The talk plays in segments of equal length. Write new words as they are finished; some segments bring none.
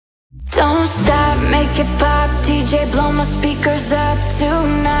stop, make it pop, DJ blow my speakers up.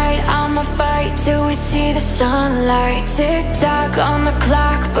 Tonight I'ma fight till we see the sunlight. Tick tock on the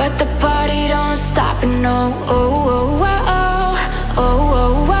clock, but the party don't stop. And no, oh, oh, oh, oh, oh,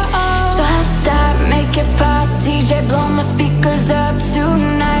 oh, oh, oh. Don't stop, make it pop, DJ blow my speakers up.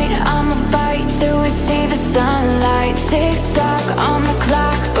 Tonight I'ma fight till we see the sunlight. Tick tock on the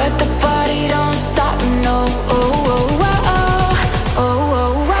clock, but the party don't stop. And no, oh, oh, oh, oh, oh, oh,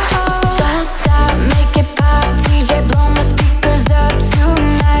 oh, oh. Don't stop, make it pop, DJ blow my speakers up.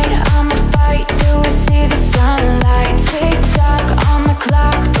 Tonight I'ma fight till we see the sunlight. Tick tock on the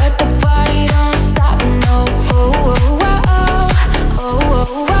clock, but the party don't stop. No, oh, oh, oh, oh,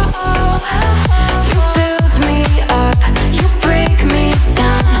 oh, oh, oh. You build me up, you break me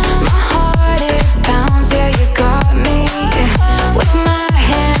down. My heart it pounds, yeah you got me. With my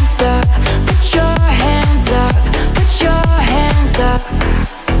hands up, put your hands up, put your hands up.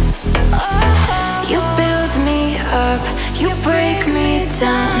 You build me up, you break me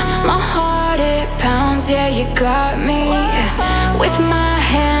down. My heart it pounds, yeah you got me. With my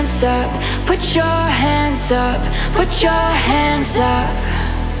hands up, put your hands up, put your hands up.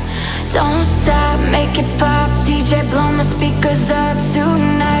 Don't stop, make it pop, DJ blow my speakers up.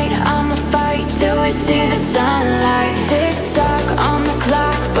 Tonight I'ma fight till we see the sunlight. Tick tock on the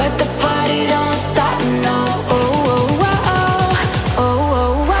clock, but the party don't stop. No, oh, oh, oh, oh, oh,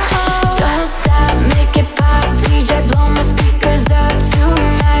 oh, oh. Don't stop, make it pop, DJ blow my speakers up.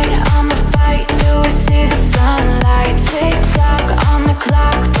 Tonight I'ma fight till we see the sunlight. Tick tock on the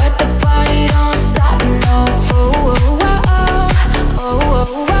clock, but the party don't stop. No, oh, oh, oh, oh, oh,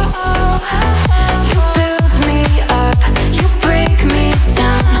 oh, oh. You build me up, you break me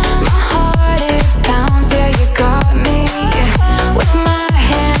down. My heart it pounds, yeah you got me. With my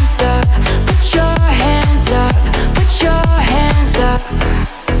hands up, put your hands up, put your hands up.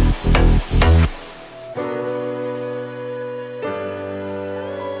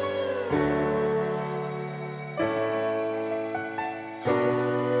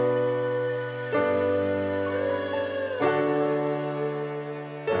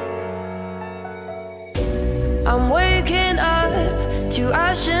 I'm waking up to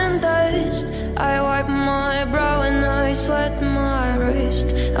ash and dust. I wipe my brow and I sweat my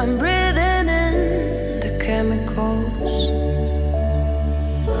wrist. I'm breathing in the chemicals.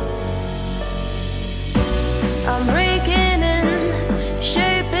 I'm breaking in,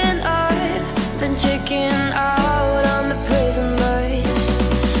 shaping up, then checking out on the prison bus.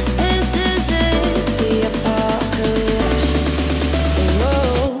 This is it, the apocalypse.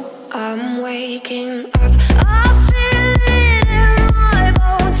 Oh, I'm waking up. I feel it in my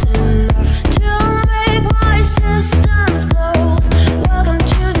bones, enough to make my systems blow. Welcome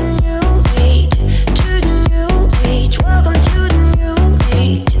to the new age, to the new age. Welcome to the new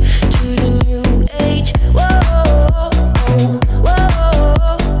age, to the new age. Whoa,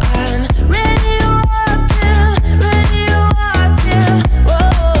 whoa, I'm radioactive, radioactive.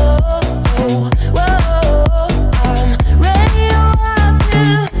 Whoa, whoa, I'm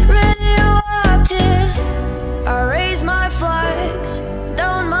radioactive, radioactive. I raise my flags,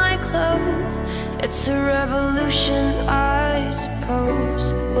 down my clothes. It's a revolution, I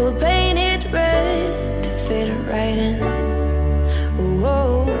suppose. We'll paint it red to fit it right in.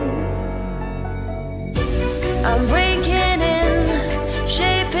 Whoa. I'm breaking in,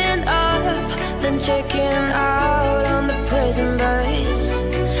 shaping up, then checking out on the prison bus.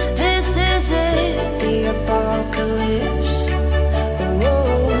 This is it, the apocalypse.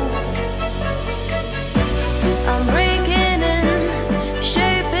 Whoa. I'm breaking in,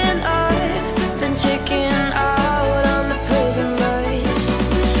 shaping up, then checking out on the prison bus.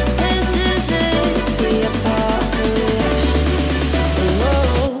 This is it, the apocalypse.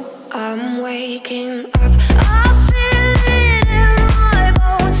 Whoa, I'm waking up. I feel it in my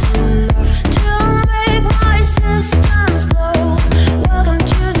bones, enough to make my systems blow. Welcome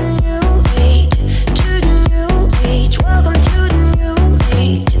to the new age, to the new age. Welcome to the new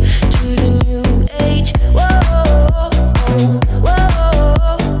age, to the new age. Whoa,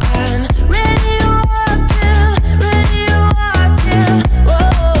 whoa, I'm radioactive, radioactive.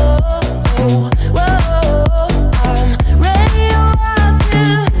 Whoa, whoa, I'm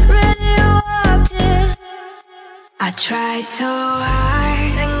radioactive, radioactive. I tried so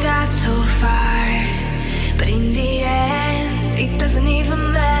hard and got so far, but in the end it doesn't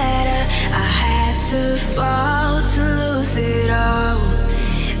even matter. I had to fall to lose it all,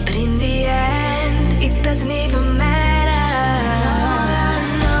 but in the end it doesn't even matter. All I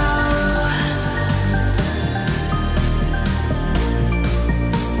know,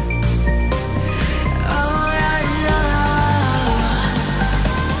 all I know.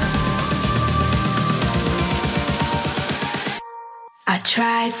 I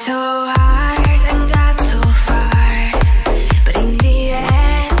tried so hard and got so far, but in the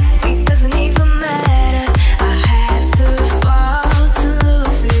end, it doesn't even matter. I had to fall to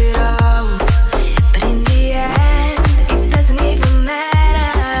lose it all, but in the end, it doesn't even matter.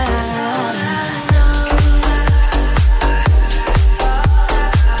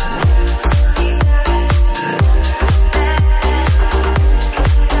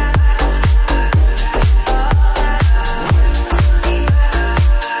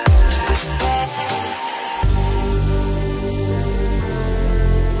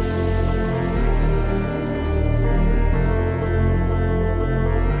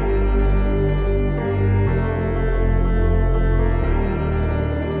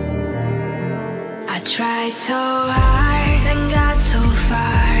 I tried so hard and got so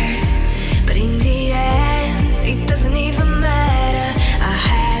far, but in the end, it doesn't even matter. I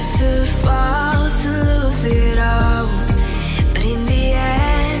had to fall to lose it all, but in the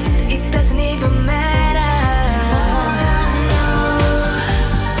end, it doesn't even matter.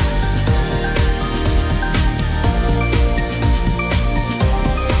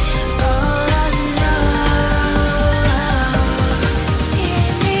 All I know,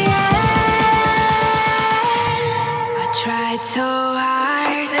 in the end, I tried so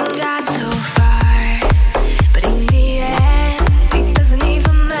hard and got so far, but in the end, it doesn't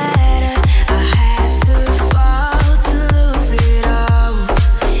even matter. I had to fall to lose it all,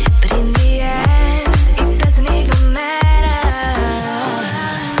 but in the end, it doesn't even matter.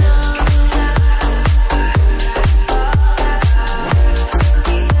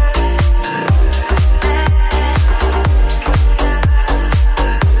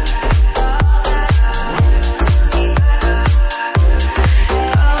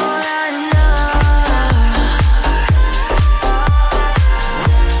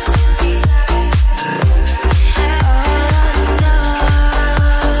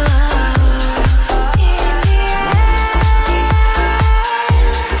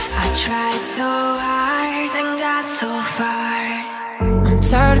 I tried so hard and got so far. I'm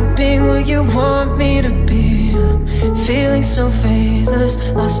tired of being what you want me to be, feeling so faithless,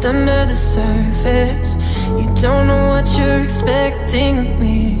 lost under the surface. You don't know what you're expecting of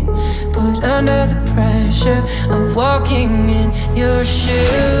me, but under the pressure of walking in your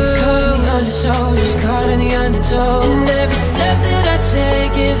shoes, caught in the undertow, just caught in the undertow, and every step that I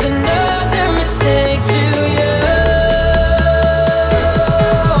take is another mistake to you.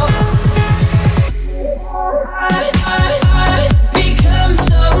 I become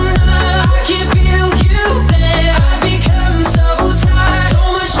so numb, I can't feel you there. I become so tired, so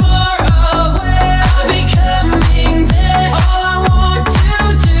much more aware. I'm becoming there. All I want to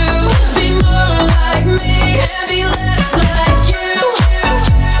do is be more like me and be less like you.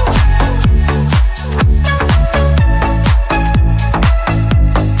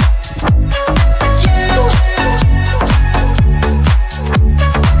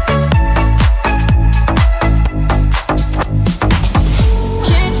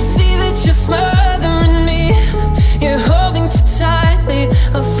 Can't you see that you're smothering me? You're holding too tightly,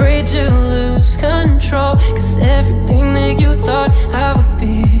 afraid to lose control. 'Cause everything that you thought I would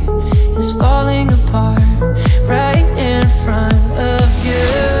be is falling apart right in front of you.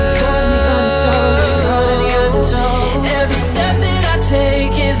 Caught in the undertow, just caught in the undertow. Every step that I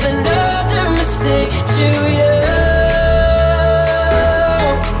take is another mistake to you.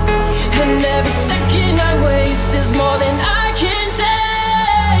 And every second I waste is more than I can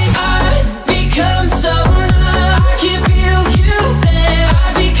take. I've become so numb, I can't feel you there. I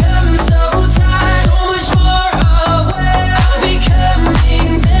become so tired, so much more aware. I'm becoming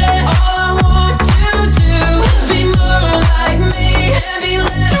there. All I want to do is be more like me and be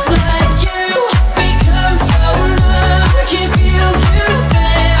less like you. Become so numb, I can't feel you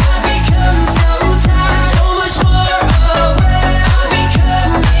there. I become so tired, so much more aware. I'm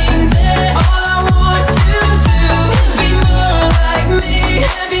becoming there. All I want to do is be more like me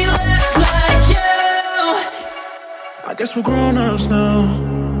and be less like you. I guess we're grown-ups now.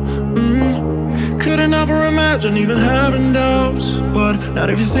 Couldn't ever imagine even having doubts, but not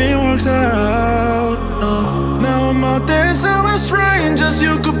everything works out. No. Now I'm out dancing with strangers.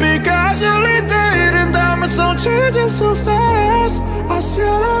 You could be casually dating them. It's all changing so fast. I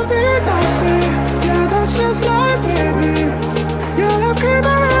see la vida, I see. Yeah, that's just life, baby. Your love came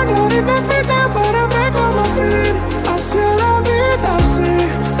around, yeah, it knocked me down, but I'm back on my feet. I see la vida, I see.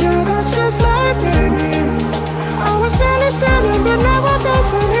 Yeah, that's just life, baby. I was barely standing, but now I'm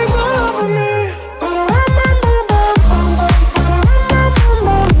dancing. He's all over me.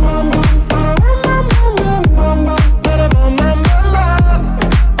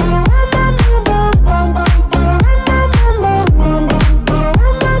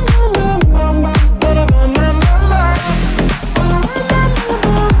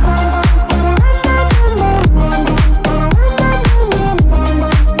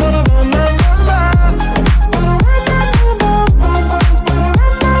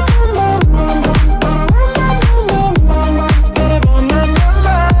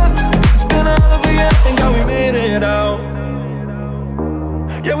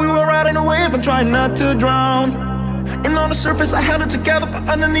 Yeah, we were riding a wave and trying not to drown. And on the surface I held it together, but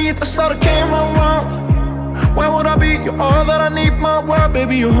underneath I saw the came around. Where would I be? You're all that I need, my world,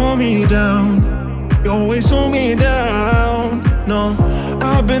 baby, you hold me down. You always hold me down. No,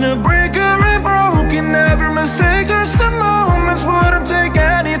 I've been a breaker and broken. Every mistake turns to moments. Wouldn't take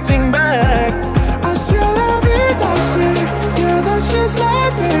anything back. I still love it, I say. Yeah, that's just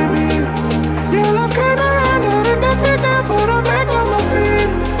like, baby. Your love came around, had it knocked me down, but I'm back on my feet.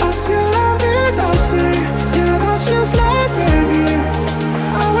 I still love it, I say. Yeah, that's just like, baby.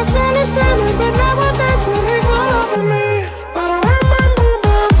 I was barely standing, but now I'm dancing. He's all over me.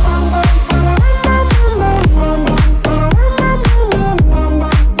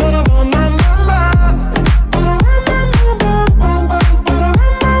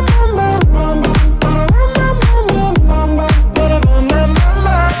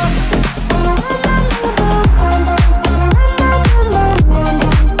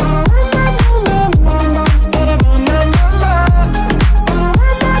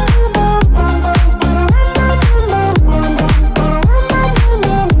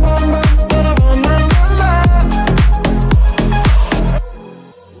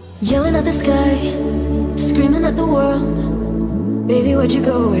 Where'd you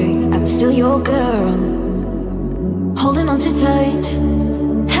go? I'm still your girl. Holding on too tight,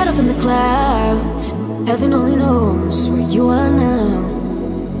 head up in the clouds. Heaven only knows where you are now.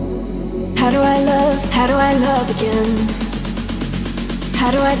 How do I love again? How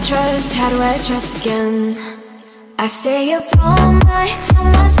do I trust again? I stay up all night, tell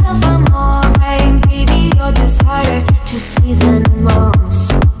myself I'm alright. Baby, you're just harder to see than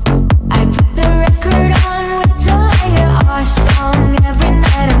most. I put the record on, wait till I hear our song. Every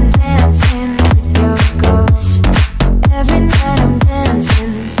night I'm dancing with your ghost. Every night I'm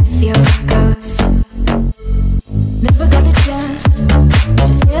dancing with your ghost. Never got the chance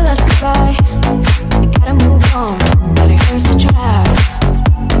to say a last goodbye. I gotta move on, but it hurts to try.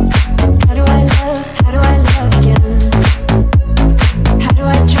 How do I love again? How do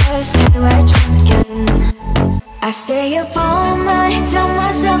I trust again? I stay up all night, tell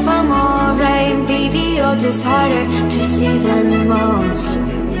myself I'm alright. Baby, you're just harder to see than most.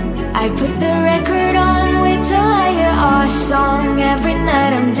 I put the record on, wait till I hear our song. Every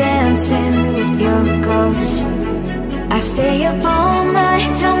night I'm dancing with your ghost. I stay up all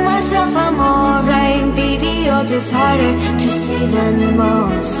night, tell myself I'm alright. Baby, you're just harder to see than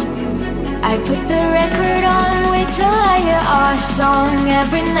most. I put the record on, wait till I hear our song.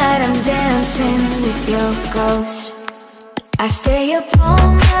 Every night I'm dancing with your ghost. I stay up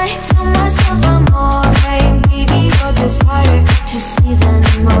all night, tell myself I'm alright. Baby, you're just harder to see than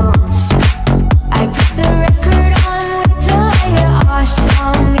most. I put the record on, wait till I hear our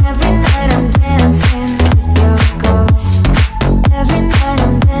song. Every night I'm dancing with your ghost. Every night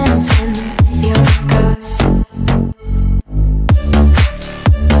I'm dancing with your ghost.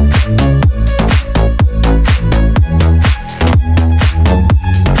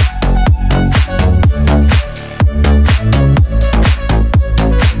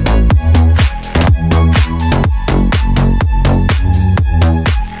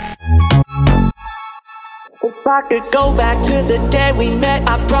 If I could go back to the day we met,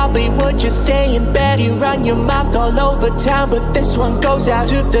 I probably would just stay in bed. You run your mouth all over town, but this one goes out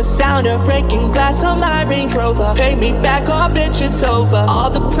to the sound of breaking glass on my Range Rover. Pay me back, oh bitch, it's over. All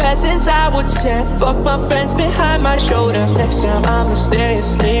the presents I would send, fuck my friends behind my shoulder. Next time I'ma stay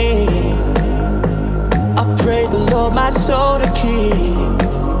asleep, I pray the Lord my soul to keep.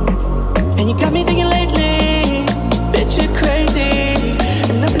 And you got me thinking lately, bitch, you're crazy,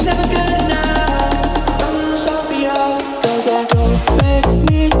 and nothing's ever good enough. Don't make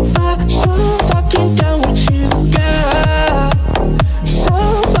me fall so fucking down with you, girl. So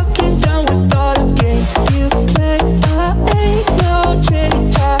fucking down with all the games you play. I ain't no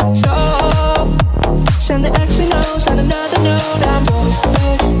tic-tac-toe. Send the X and O, send another note. I'm don't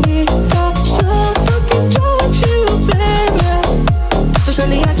make me fall so fucking down with you, baby. So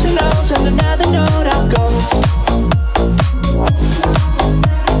send the X and O, send another note. I'm ghost.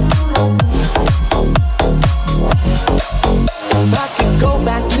 If I could go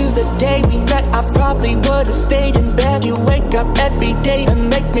back to the day we met, I probably would've stayed in bed. You wake up every day and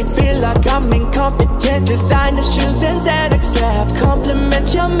make me feel like I'm incompetent. Design the shoes and accept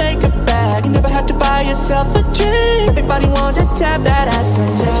compliments, your makeup bag. You never had to buy yourself a drink. Everybody wanted to tap that ass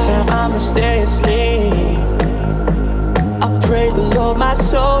and next time I'ma stay asleep, I pray the Lord my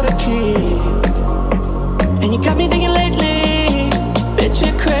soul to keep. And you got me thinking lately, bitch,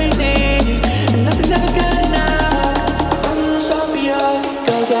 you're crazy, and nothing's ever good enough.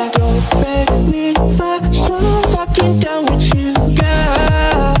 Cause I don't make me fall so fucking down with you,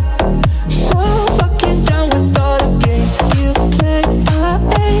 girl.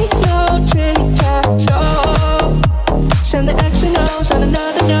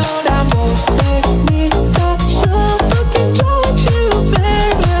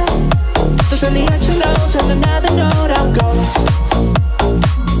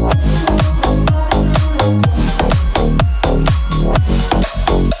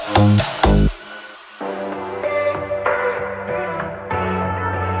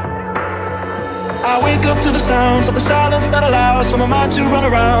 I wake up to the sounds of the silence that allows for my mind to run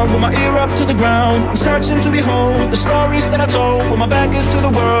around with my ear up to the ground. I'm searching to behold the stories that I told when my back is to the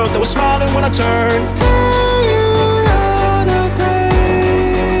world that was smiling when I turned. Tell you you're the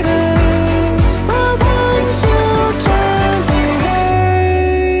greatest, but once you turn the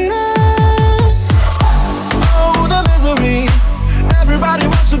haters. Oh, the misery. Everybody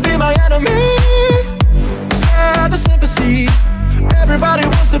wants to be my enemy. Spare the sympathy. Everybody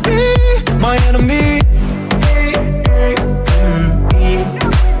wants to be my enemy.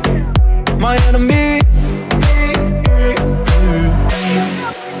 My enemy.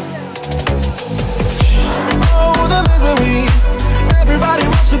 Oh, the misery. Everybody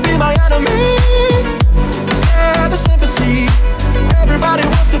wants to be my enemy. Spare the sympathy. Everybody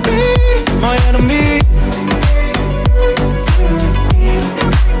wants to be my enemy.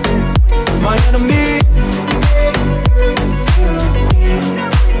 My enemy.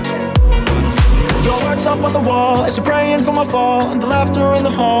 Your words up on the wall as you're praying for my fall, and the laughter in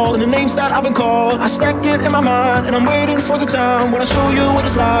the hall, and the names that I've been called. I stack it in my mind, and I'm waiting for the time when I show you what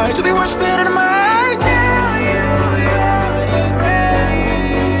it's like to be worse better than mine. Tell you you're the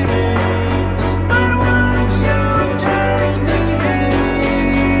greatest, but once you turn the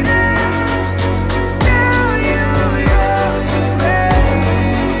haters. Tell you you're the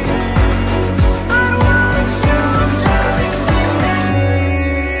greatest, but once you turn the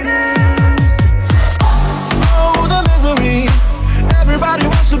haters. Oh, the misery. Everybody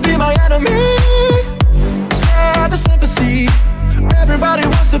wants to be my enemy. Spare the sympathy. Everybody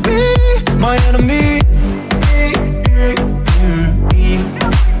wants to be my enemy.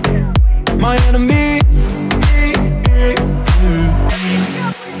 My enemy.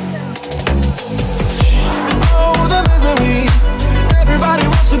 Oh, the misery. Everybody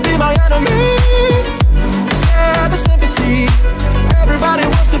wants to be my enemy. Spare the sympathy. Everybody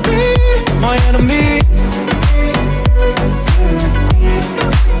wants to be my enemy.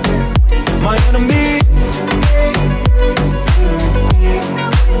 My enemy.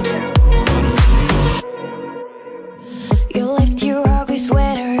 You lift your ugly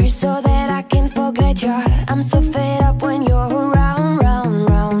sweater so that I can forget you. I'm so fed up when you're around, round,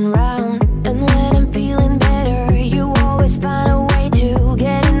 round, round. And when I'm feeling better, you always find a way to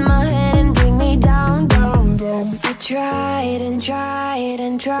get in my head and bring me down, down, down. I tried and tried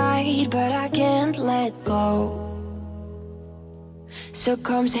and tried, but I can't let go. So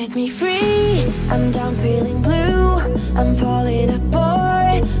come set me free. I'm down feeling blue. I'm falling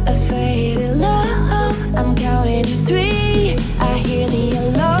apart. A faded love. I'm counting to 3. I hear the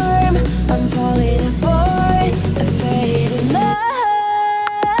alarm. I'm falling apart. A faded love.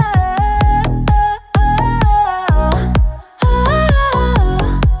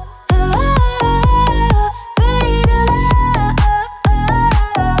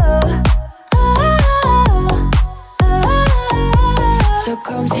 So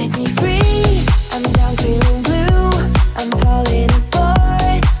come set me free. I'm down feeling blue. I'm falling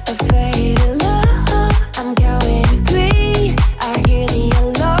apart. A faded love. I'm counting to 3. I hear the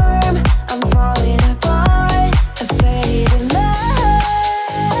alarm. I'm falling apart. A faded love.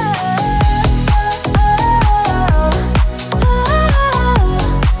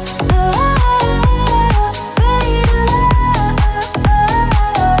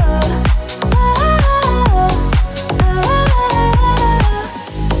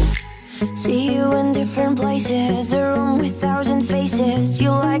 See you in different places, a room with 1,000 faces. You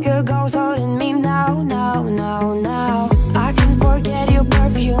like a ghost holding me now, now, now, now. I can forget your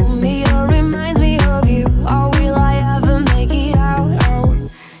perfume, it all reminds me of you. Or will I ever make it out? Oh,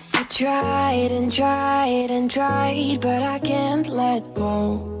 I tried and tried and tried, but I can't let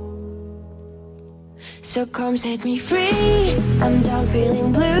go. So come set me free. I'm down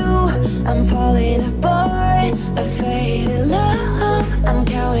feeling blue. I'm falling apart. A faded love. I'm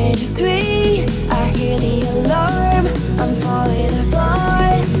counting to 3. I hear the alarm. I'm falling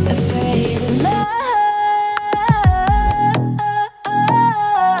apart. A faded love.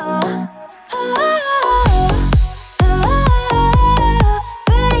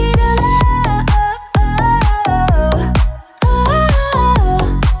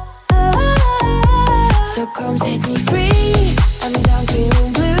 So come set me free. I'm down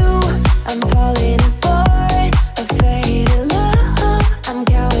feeling blue. I'm falling apart.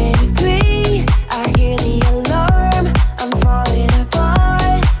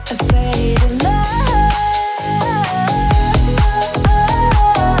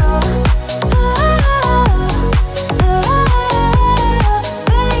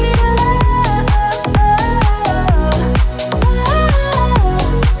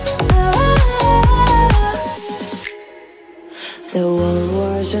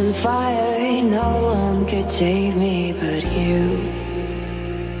 on fire, no one could save me but you.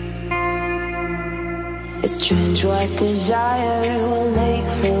 It's strange what desire will make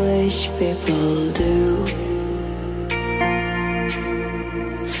foolish people do.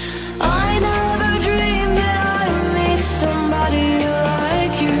 I never dreamed that I'd meet somebody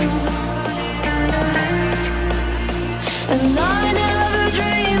like you, and I never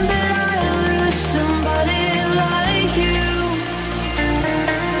dreamed that I'd lose somebody like you.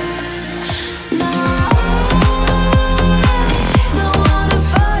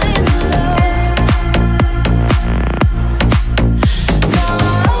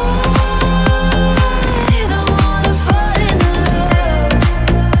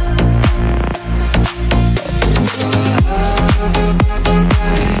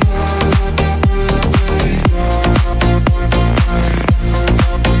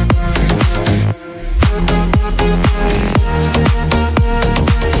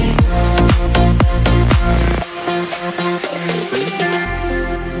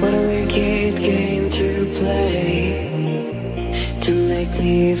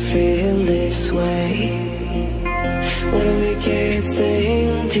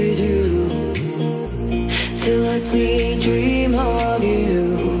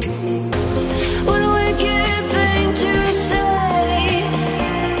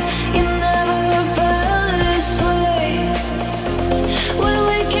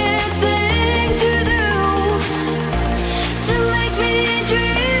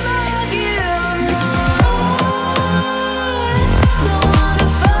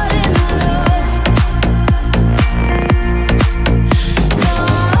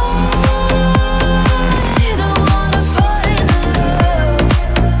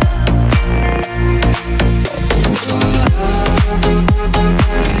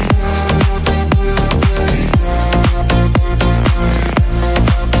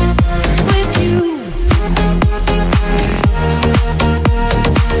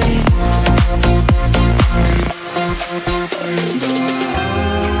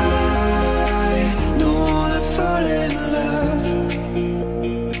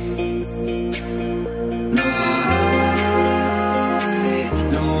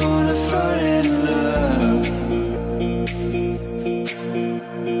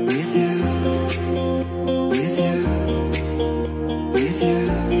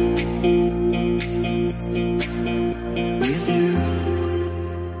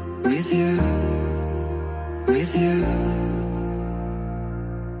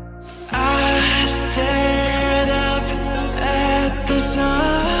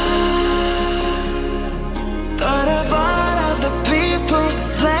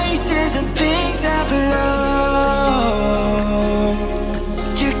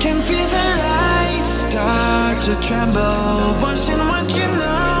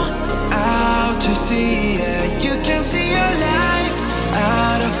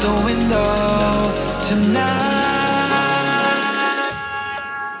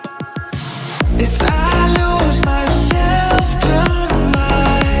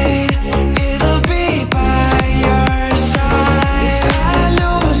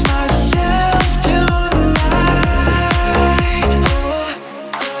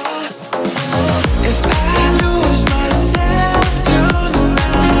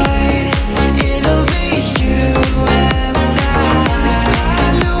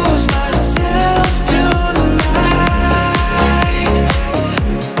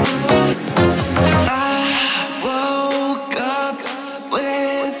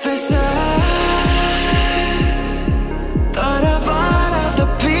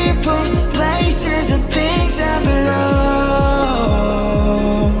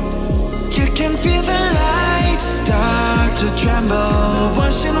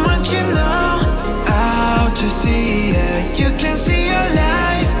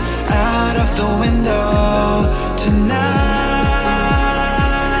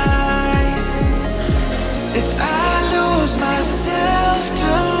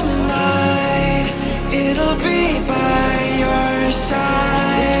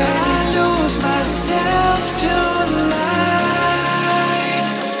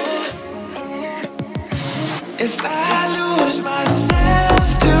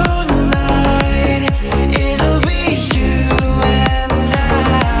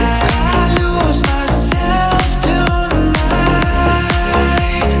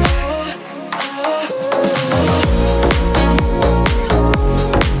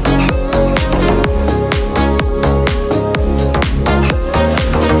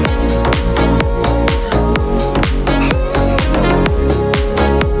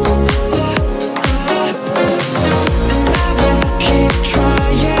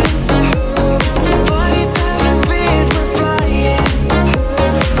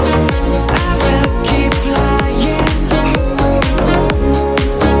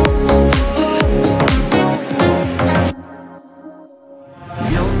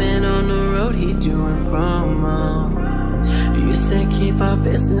 man on the road, he doing promo. You said keep our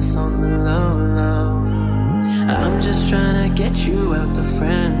business on the low, low. I'm just trying to get you out the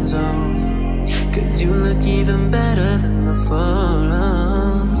friend zone, cause you look even better than the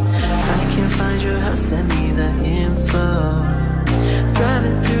photos. I can't find your house, send me the info.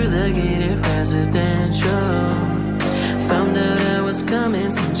 Driving through the gated residential, found out I was coming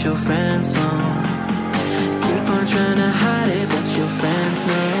since your friend's home. Keep on trying to hide it, but your friends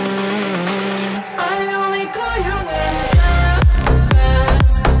know. I only call you when it's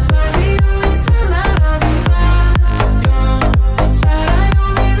best. Fly the only time that I'll be by your side. I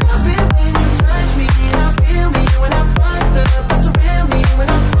only love it when you touch me. I feel me when I'm fucked up, that's the real me.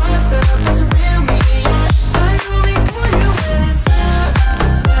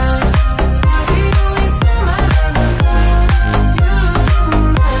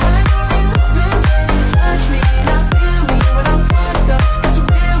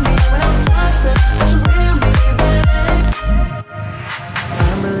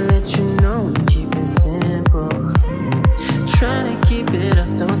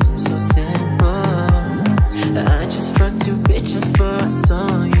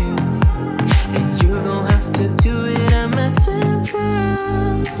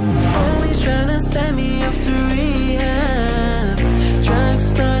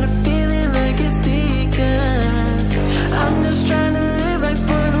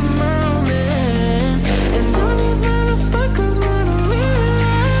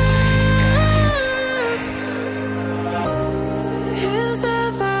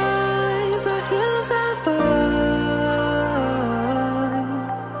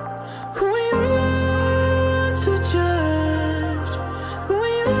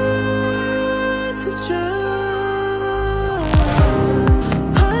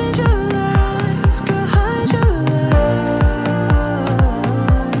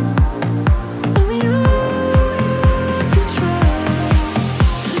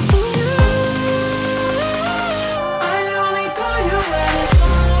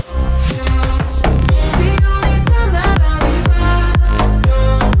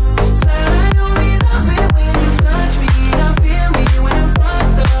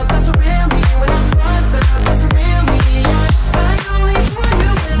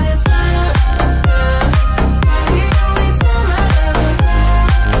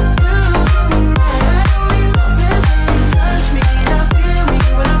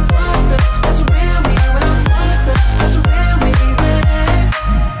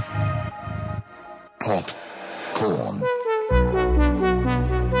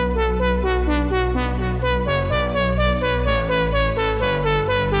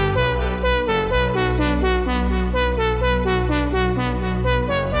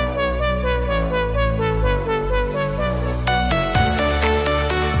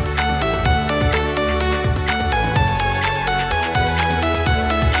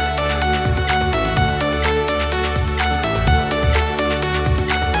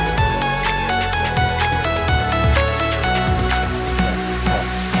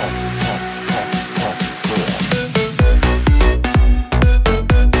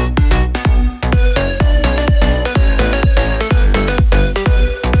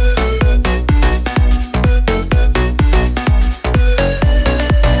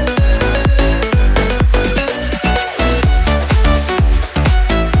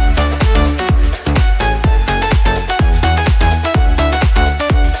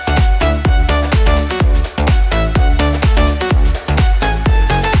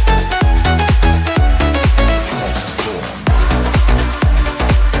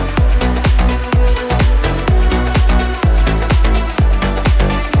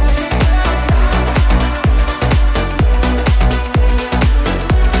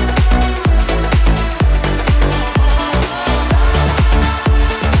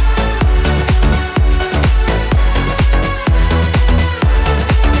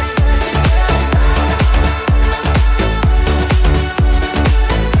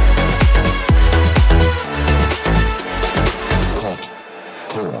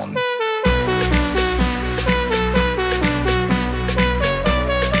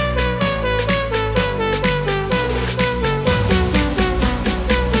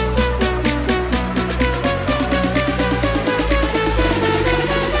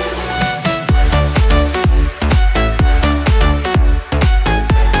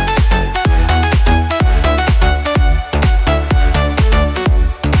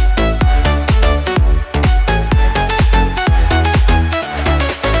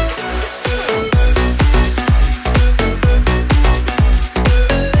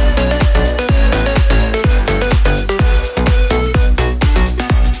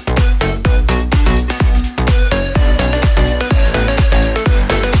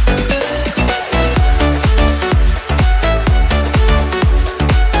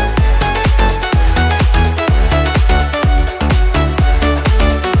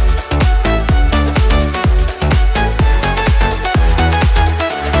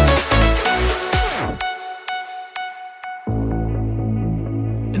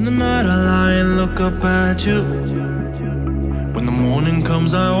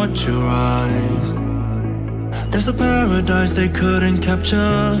 I watch your eyes. There's a paradise they couldn't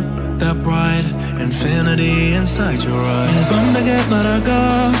capture, that bright infinity inside your eyes. 매일 밤 내게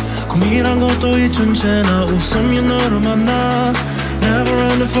날아가 고민한 것도 잊은 채 나 웃으며 너를 만나. Never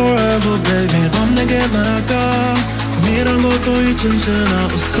ending forever baby. 매일 밤 내게 날아가 고민한 것도 잊은 채 나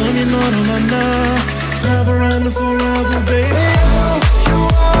웃으며 너를 만나. Never ending forever baby. You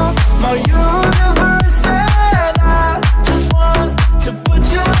are my universe and I just want to put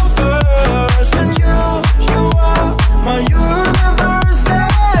you first. And you are my universe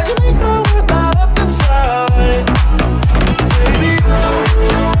and you make my world light up inside. Baby,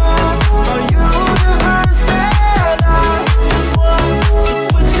 you are my universe and I just want to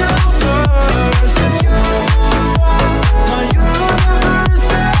put you first. And you are my universe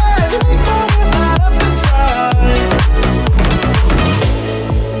and you make my world light up inside.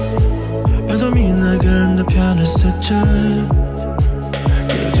 여dom이 내겐 내 편을 썼지.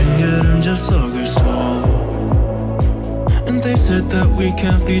 길어진 그림자 속에서. And they said that we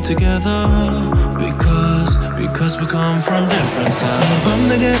can't be together because we come from different sides. 매일 밤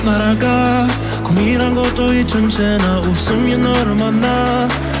내게 날아가 고민한 것도 잊은 채 나 웃으며 너를 만나.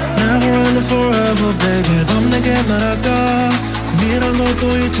 Never ending forever baby. 매일 밤 내게 날아가 고민한 것도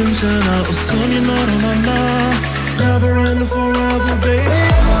잊은 채 나 웃으며 너를 만나. Never ending forever baby.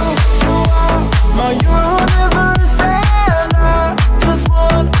 You are my universe and I just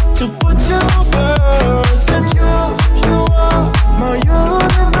want to put you first. And you are my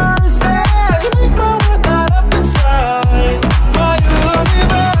universe and you make my world light up inside. My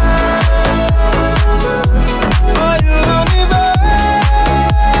universe, my universe,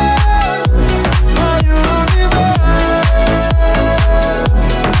 my universe.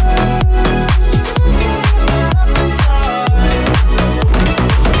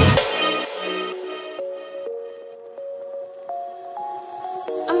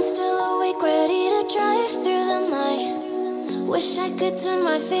 I'm still awake, ready to drive through the night. Wish I could turn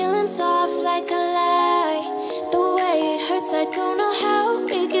my feelings off like a lie. The way it hurts, I don't know how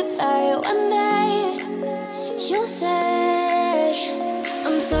we get by. One day you'll say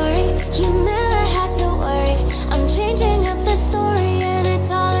I'm sorry, you never had to worry. I'm changing up the story and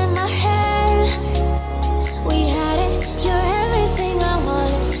it's all in my head. We had it, you're everything I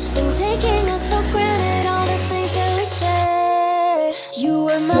wanted. Been taking us for granted, all the things that we said. You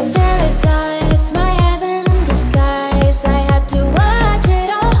were my paradise, my heaven in disguise. I had to watch it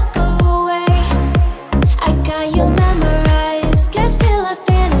all go away. I got you memorized, guess still I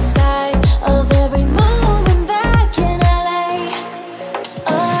fantasize of every moment back in LA.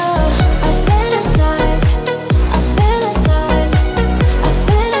 Oh, I fantasize, I fantasize, I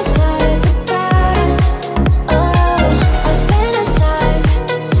fantasize about us. Oh, I fantasize,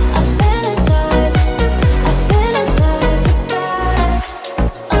 I fantasize, I fantasize about us.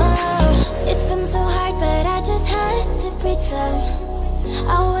 Oh,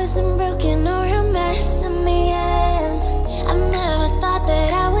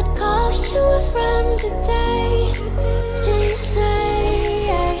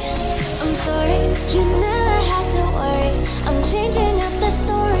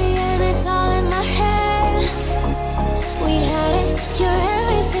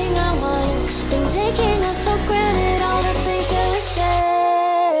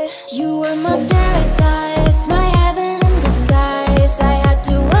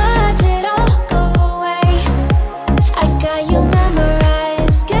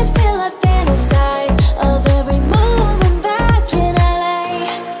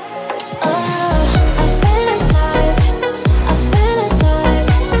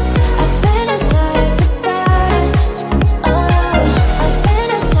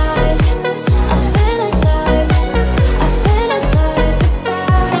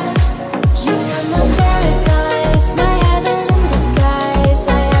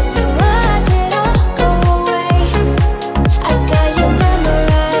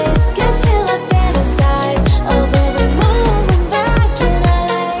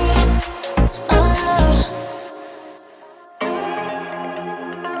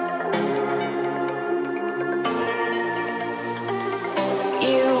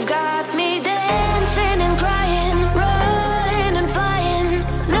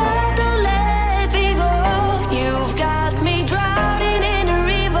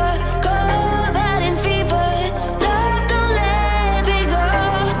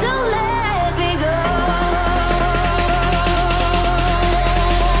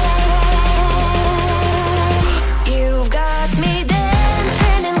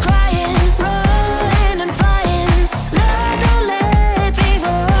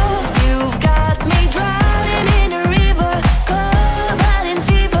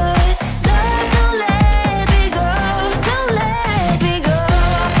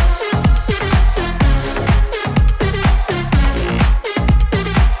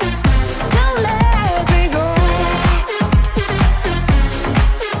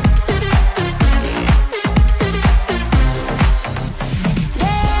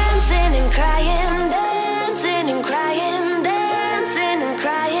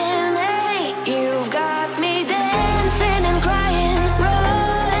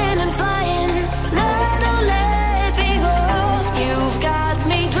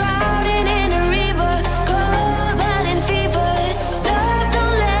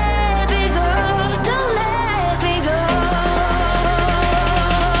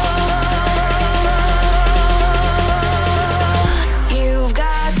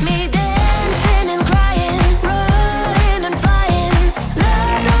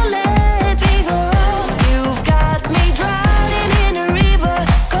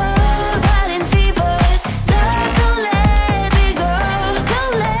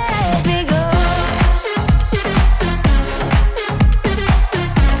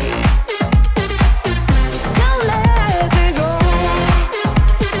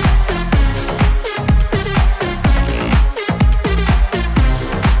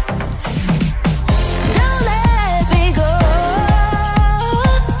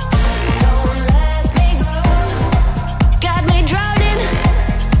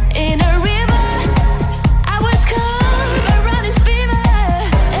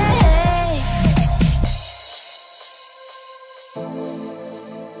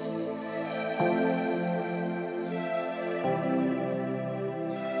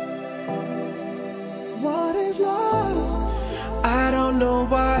 is love? I don't know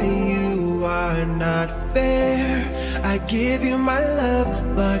why you are not fair. I give you my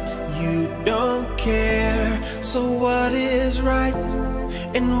love, but you don't care. So what is right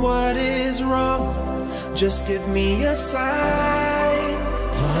and what is wrong? Just give me a sign.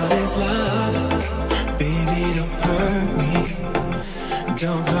 What is love? Baby, don't hurt me.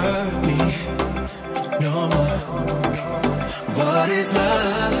 Don't hurt me no more. What is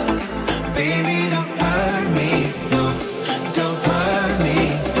love? Baby, don't hurt me. No, don't hurt me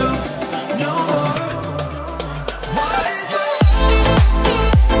no more. What is love?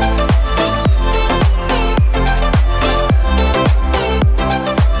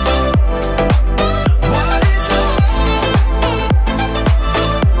 What is love?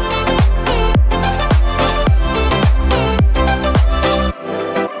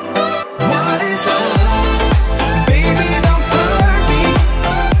 What is love? Baby, don't hurt me.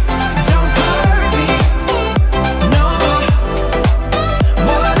 Don't hurt me no more.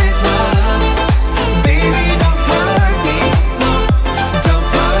 What is love? Baby, don't hurt me. No, don't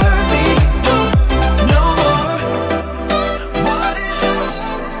hurt me no more. What is love?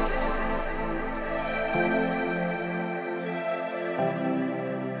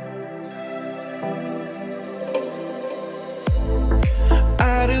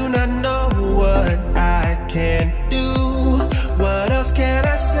 I do not know what I can do. What else can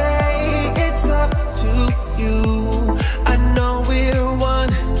I say? It's up to you. I know we're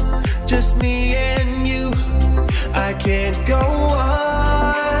one, just me and you. I can't go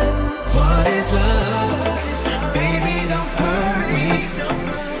on. What is love? Baby, don't hurt me.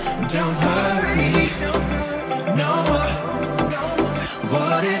 Don't hurt me no more.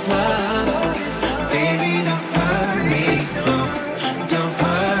 What is love? Baby, don't hurt me. No, don't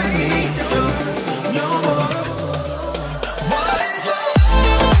hurt me no more. What is love?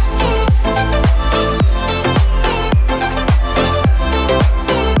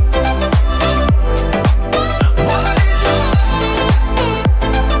 What is love?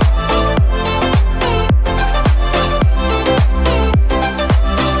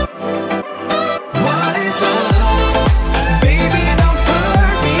 What is love? Baby, don't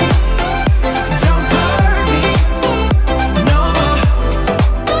hurt me. Don't hurt me no more.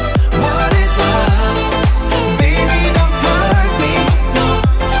 What is love? Baby, don't hurt me. No,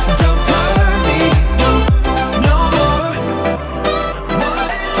 don't hurt me no more. What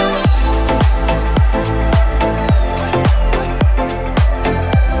is love?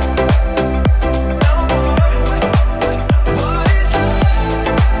 What is love?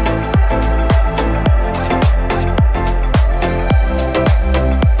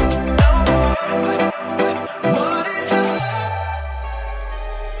 What is love?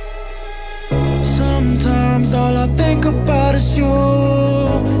 Sometimes all I think about is you.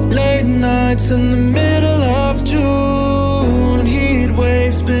 Late nights in the middle of June. Heat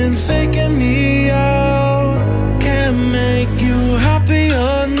waves been faking me out. Can't make you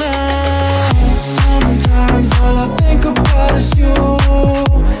happier now. Sometimes all I think about is you.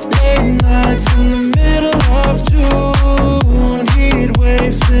 Late nights in the middle of June. Heat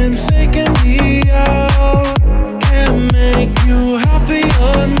waves been faking me out. Can't make you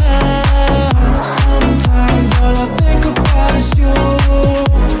happier now. Sometimes all I think about is you.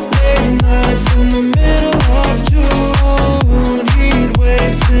 Late nights in the middle of June. Heat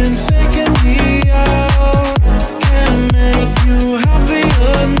waves been faking me out. Can't make you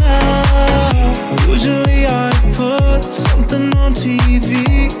happier now. Usually I put something on TV,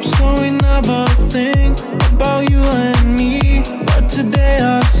 so we never think about you and me. But today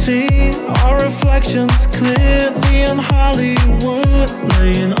I see our reflections clearly in Hollywood,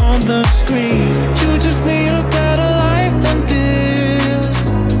 laying on the screen. You just need a better life than this.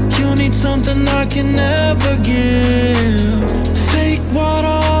 You need something I can never give. Fake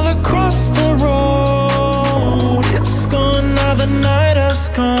water all across the road. It's gone now, the night has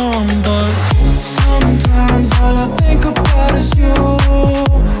come. But sometimes all I think about is you.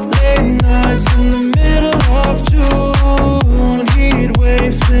 Late nights in the middle of June. Heat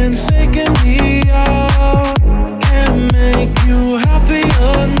waves been faking me out. Can't make you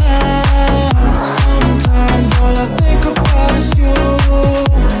happier now. Sometimes all I think about is you.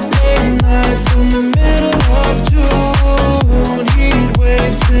 Late nights in the middle of June. Heat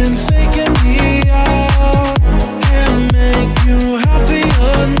waves been faking me out. Can't make you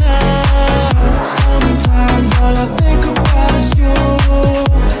happier now. Sometimes all I think about is you.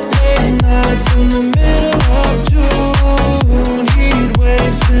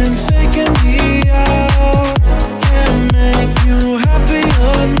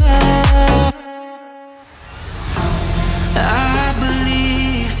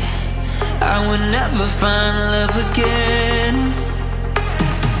 never find love again.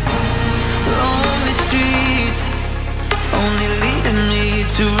 Lonely streets, only leading me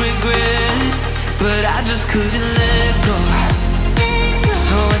to regret. But I just couldn't let go.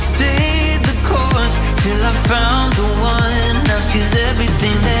 So I stayed the course till I found the one. Now she's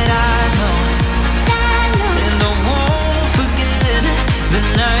everything that I know. And I won't forget the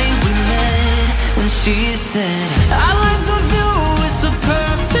night we met, when she said, I like the view, it's a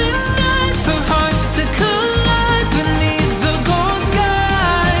perfect night for hearts to collide beneath the gold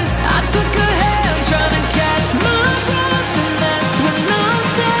skies. I took her hand trying to catch my breath, and that's when I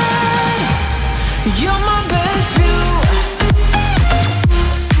said, you're my best view.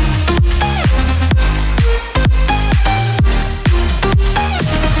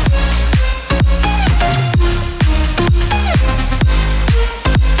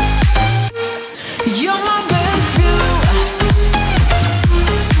 You're my best view.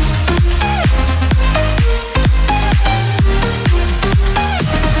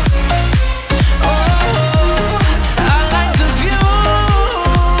 Oh, I like the view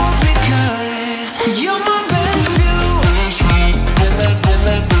because you're my best view.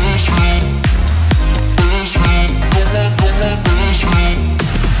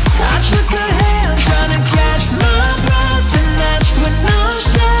 I took her hand trying to catch my breath, and that's when I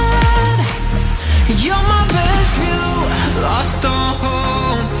said, you're my best view. Lost all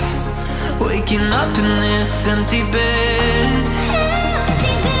hope, waking up in this empty bed.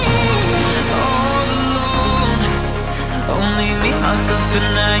 All alone, only me, myself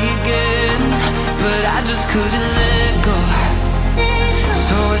and I again. But I just couldn't let go.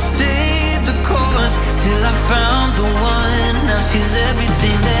 So I stayed the course till I found the one. Now she's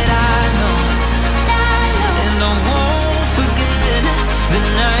everything that I know. And I won't forget the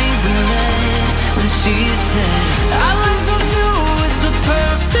night we met, when she said, I like the view, it's a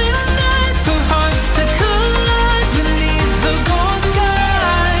perfect night for hearts to collide beneath the gold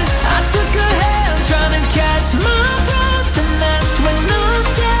skies. I took her hand trying to catch my breath, and that's when I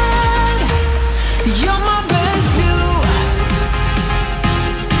said, you're my best view.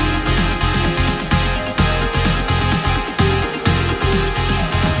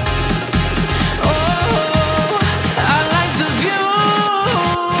 Oh, I like the view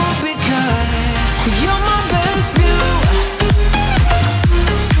because you're my best view.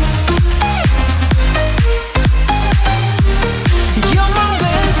 You're my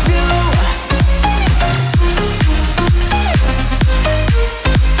best view.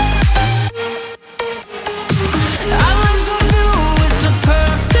 I like the view, it's a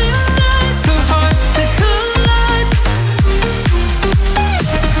perfect night for hearts to collide.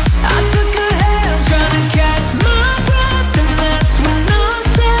 I took her hand trying to catch my breath, and that's when I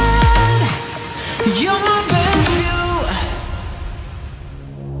said, you're my best view.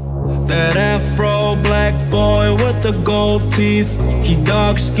 That afro black boy with the gold teeth, he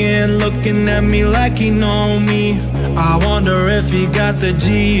dark skinned looking at me like he know me. I wonder if he got the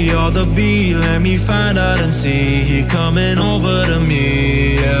G or the B, let me find out and see. He coming over to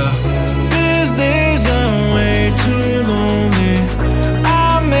me, yeah. These days I'm way too lonely,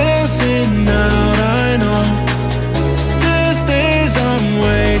 I'm missing out, I know. These days I'm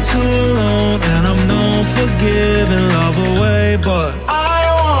way too alone, and I'm known for giving love away. But I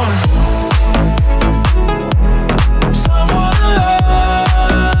want someone to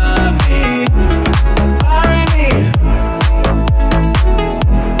love me. I need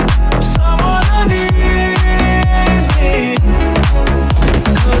someone who needs me.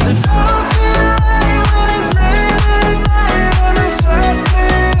 'Cause it don't feel right when it's late at night, and it's just me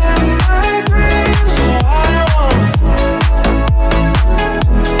and my dreams. So I want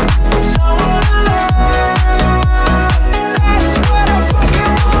someone to love. That's what I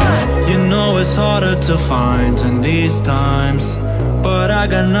fucking want. You know it's harder to find in these times, but I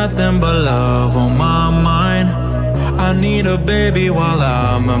got nothing but love on my mind. I need a baby while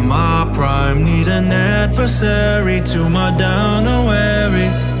I'm in my prime, need an adversary to my down and weary.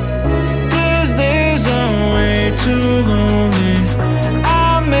 These days I'm way too lonely,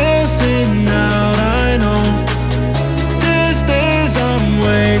 I'm missing out, I know. These days I'm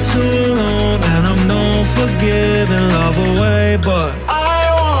way too alone, and I'm known for giving love away. But I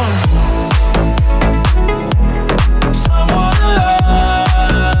want someone to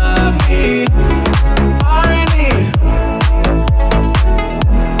love me. I need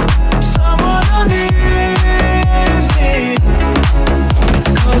someone who needs me.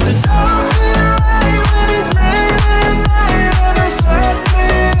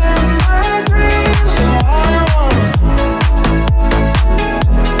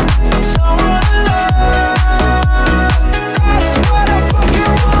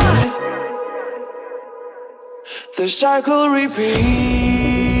 The cycle repeated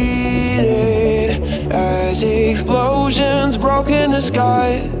as explosions broke in the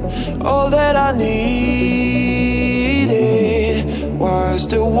sky. All that I needed was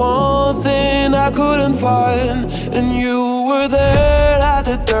the one thing I couldn't find, and you were there at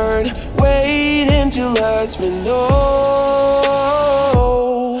the turn, waiting to let me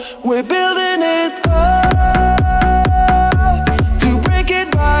know. We're building it up to break it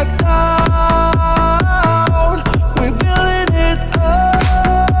back down. We're building it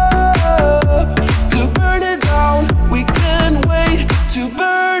up to burn it down. We can't wait to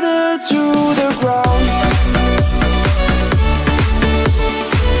burn it to the ground.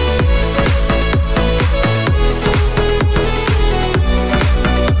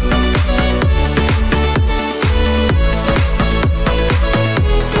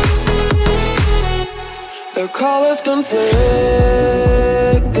 The colors conflicted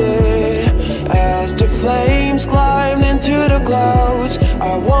as the flames climbed into the clouds.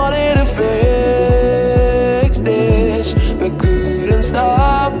 I wanted to fix this, but couldn't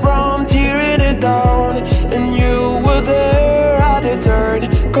stop from tearing it down. And you were there at the turn,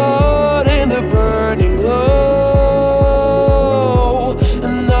 caught in the burning glow.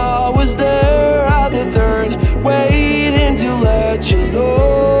 And I was there at the turn, waiting to let you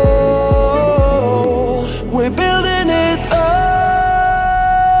know. We're building it up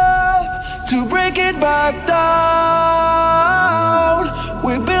to break it back down.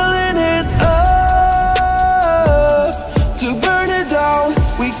 We're building it up to burn it down.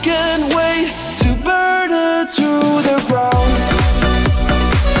 We can't wait to burn it to the ground.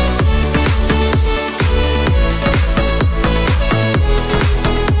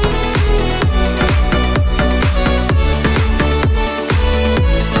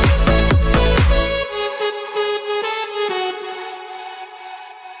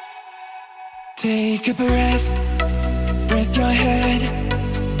 Take a breath, rest your head,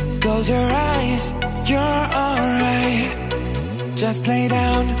 close your eyes, you're alright. Just lay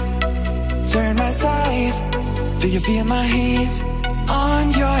down, turn my side. Do you feel my heat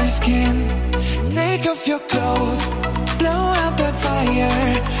on your skin? Take off your clothes, blow out the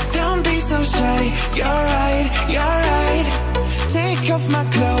fire. Don't be so shy, you're right, you're right. Take off my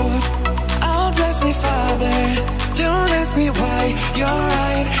clothes, oh bless me Father. Don't ask me why, you're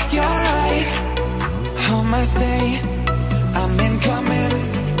right, you're right. On my stay, I'm incoming.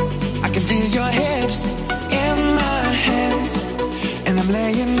 I can feel your hips in my hands, and I'm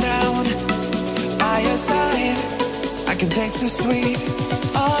laying down by your side. I can taste the sweet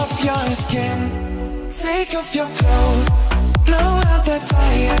of your skin. Take off your clothes, blow out that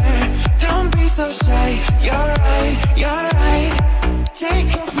fire. Don't be so shy, you're right, you're right.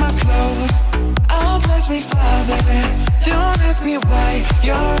 Take off my clothes, oh bless me Father. Don't ask me why,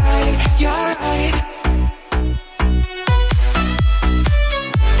 you're right, you're right.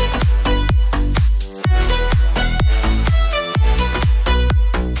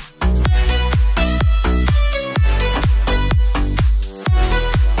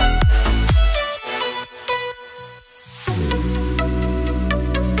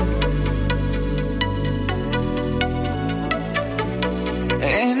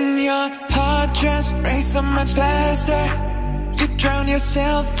 Race so much faster. You drown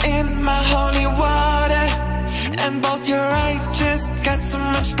yourself in my holy water, and both your eyes just got so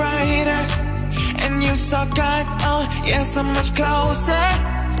much brighter. And you saw God, oh yeah, so much closer.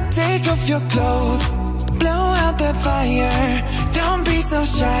 Take off your clothes, blow out the fire. Don't be so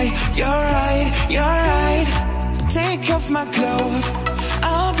shy, you're right, you're right. Take off my clothes,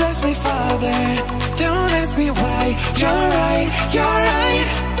 oh bless me Father. Don't ask me why, you're right, you're right.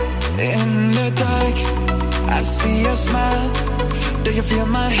 In the dark, I see your smile. Do you feel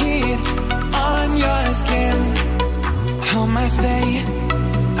my heat on your skin? On my stay,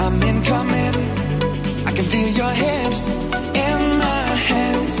 I'm incoming. I can feel your hips in my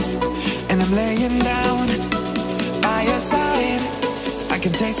hands, and I'm laying down by your side. I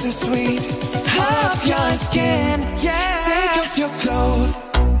can taste the sweet of your skin, yeah. Take off your clothes,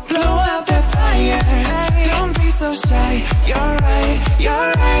 blow out the fire. Don't be so shy, you're right,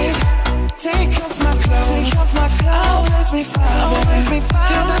 you're right. Take off my clothes, take off my clothes. Oh bless me Father, oh bless me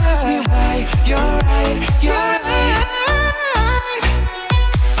Father. Don't ask me why, you're right, you're right.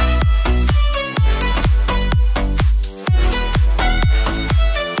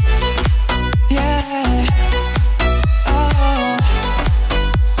 Yeah, oh.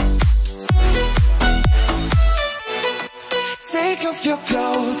 Take off your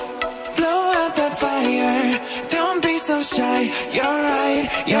clothes, blow out that fire. Don't be so shy, you're right,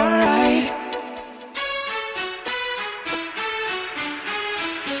 you're right.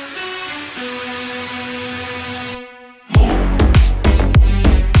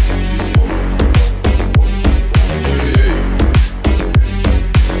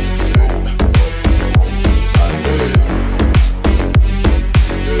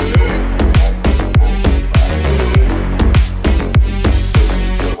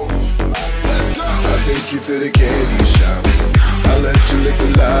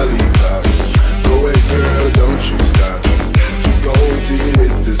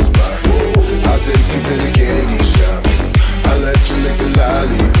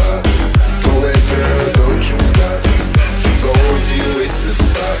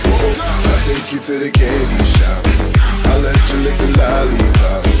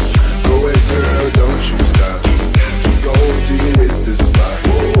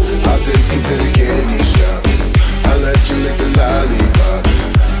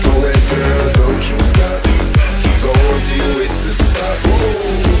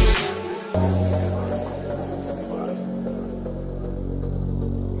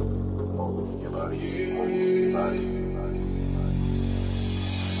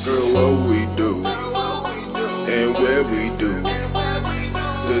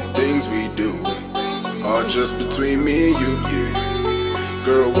 The things we do are just between me and you, yeah.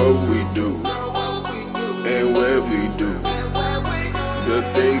 Girl, what we do and where we do. The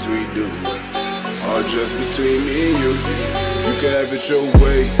things we do are just between me and you. You can have it your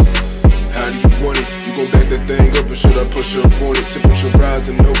way. How do you want it? You gon' back that thing up or should I push up on it? Temperature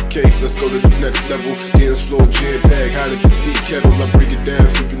rising, okay, let's go to the next level. Dance floor, jam bag, hot as a tea kettle. I break it down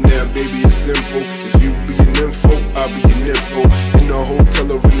for you now, baby, it's simple. If you be an info, I'll be an info. In the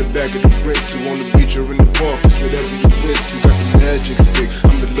hotel or in the back of the rental, on the beach or in the park, it's whatever you went to. Got the magic stick,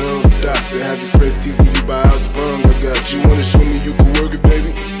 I'm the love doctor. Have your friends teasing you by how sprung I got. You wanna show me you can work it,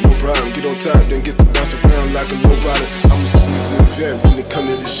 baby? No problem, get on top, then get the bounce around like a low rider. I'm a seasoned vet when it come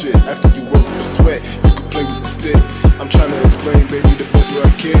to this shit. After you work up a sweat, you can play with the stick. I'm trying to explain, baby, the best way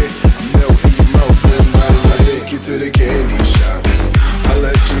I can. Melt in your mouth, man, I take you to the candy shop. I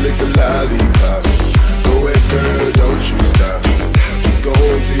let you lick the lollipop. Go ahead, girl, don't you stop. Keep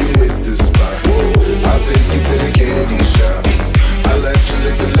going till you hit the spot. I'll take you to the candy shop. I let you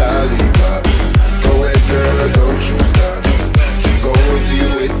lick the lollipop. Go ahead, girl, don't you stop. Keep going till you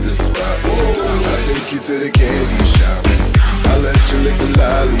hit the spot. I'll take you to the candy shop. I let you lick the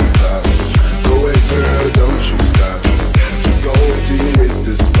lollipop. Go ahead, girl, don't you stop. Keep going till you hit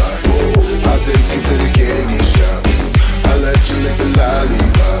the spot. I'll take you to the candy shop. I let you lick the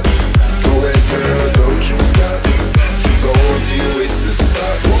lollipop. Go ahead, girl, don't you stop. Keep going till you hit the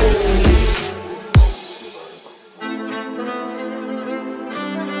spot.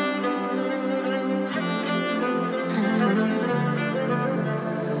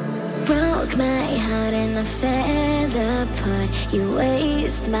 Broke my heart and I fell apart. You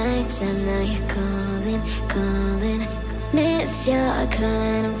waste my time, now you're calling. Missed your call,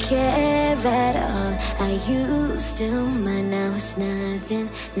 I don't care at all. I used to mind, now it's nothing.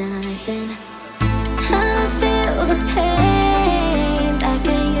 I don't feel the pain like I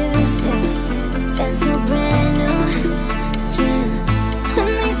used to. Feel so brand new, yeah.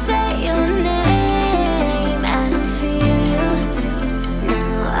 When they say your name, I don't feel you.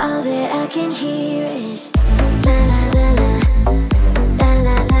 Now all that I can hear is la la la la.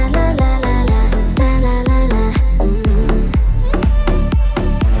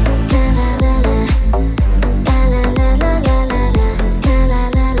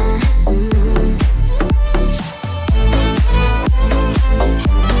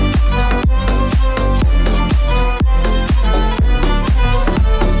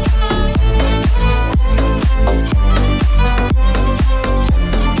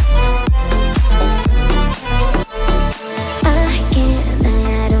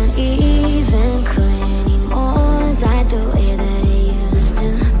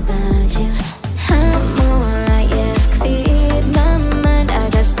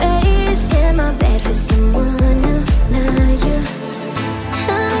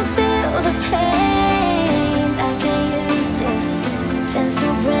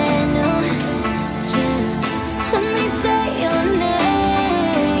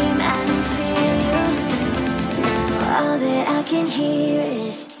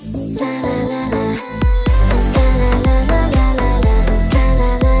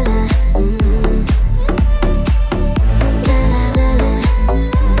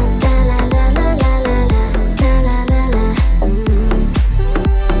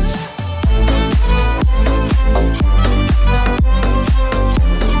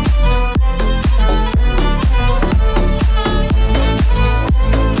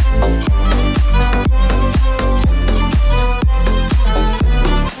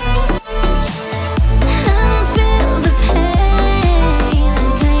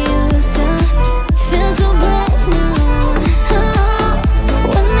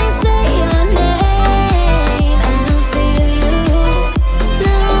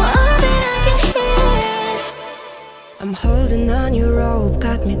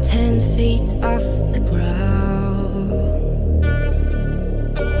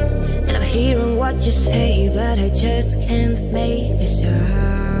 what you say, but I just can't make a sound.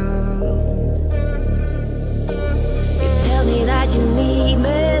 You tell me that you need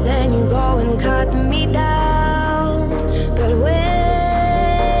me, then you go and cut me down. But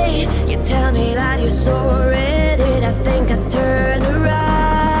wait, you tell me that you're sorry, did I think I'd turn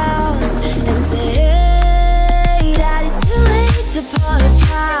around and say that it's too late to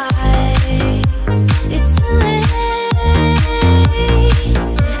apologize. It's too late.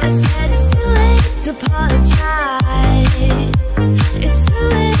 I said it's too late to apologize. It's too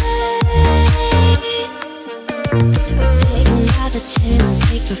late.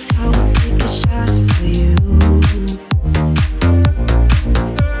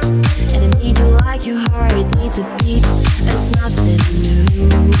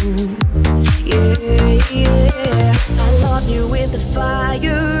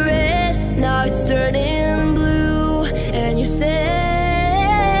 fire red, now it's turning blue. And you say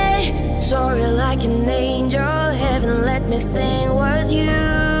sorry like an angel, heaven let me think was you.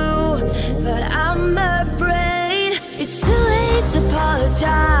 But I'm afraid it's too late to apologize.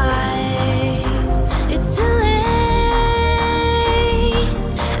 It's too late.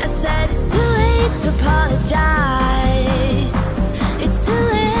 I said it's too late to apologize. It's too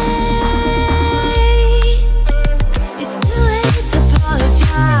late. It's too late to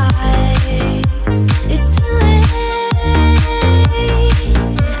apologize. It's too late.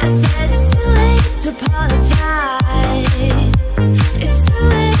 I said it's too late to apologize. It's too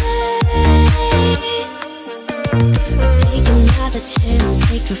late. Take another chance,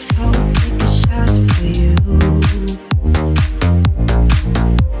 take a fall, take a shot for you.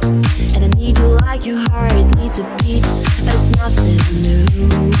 And I need you like your heart needs a beat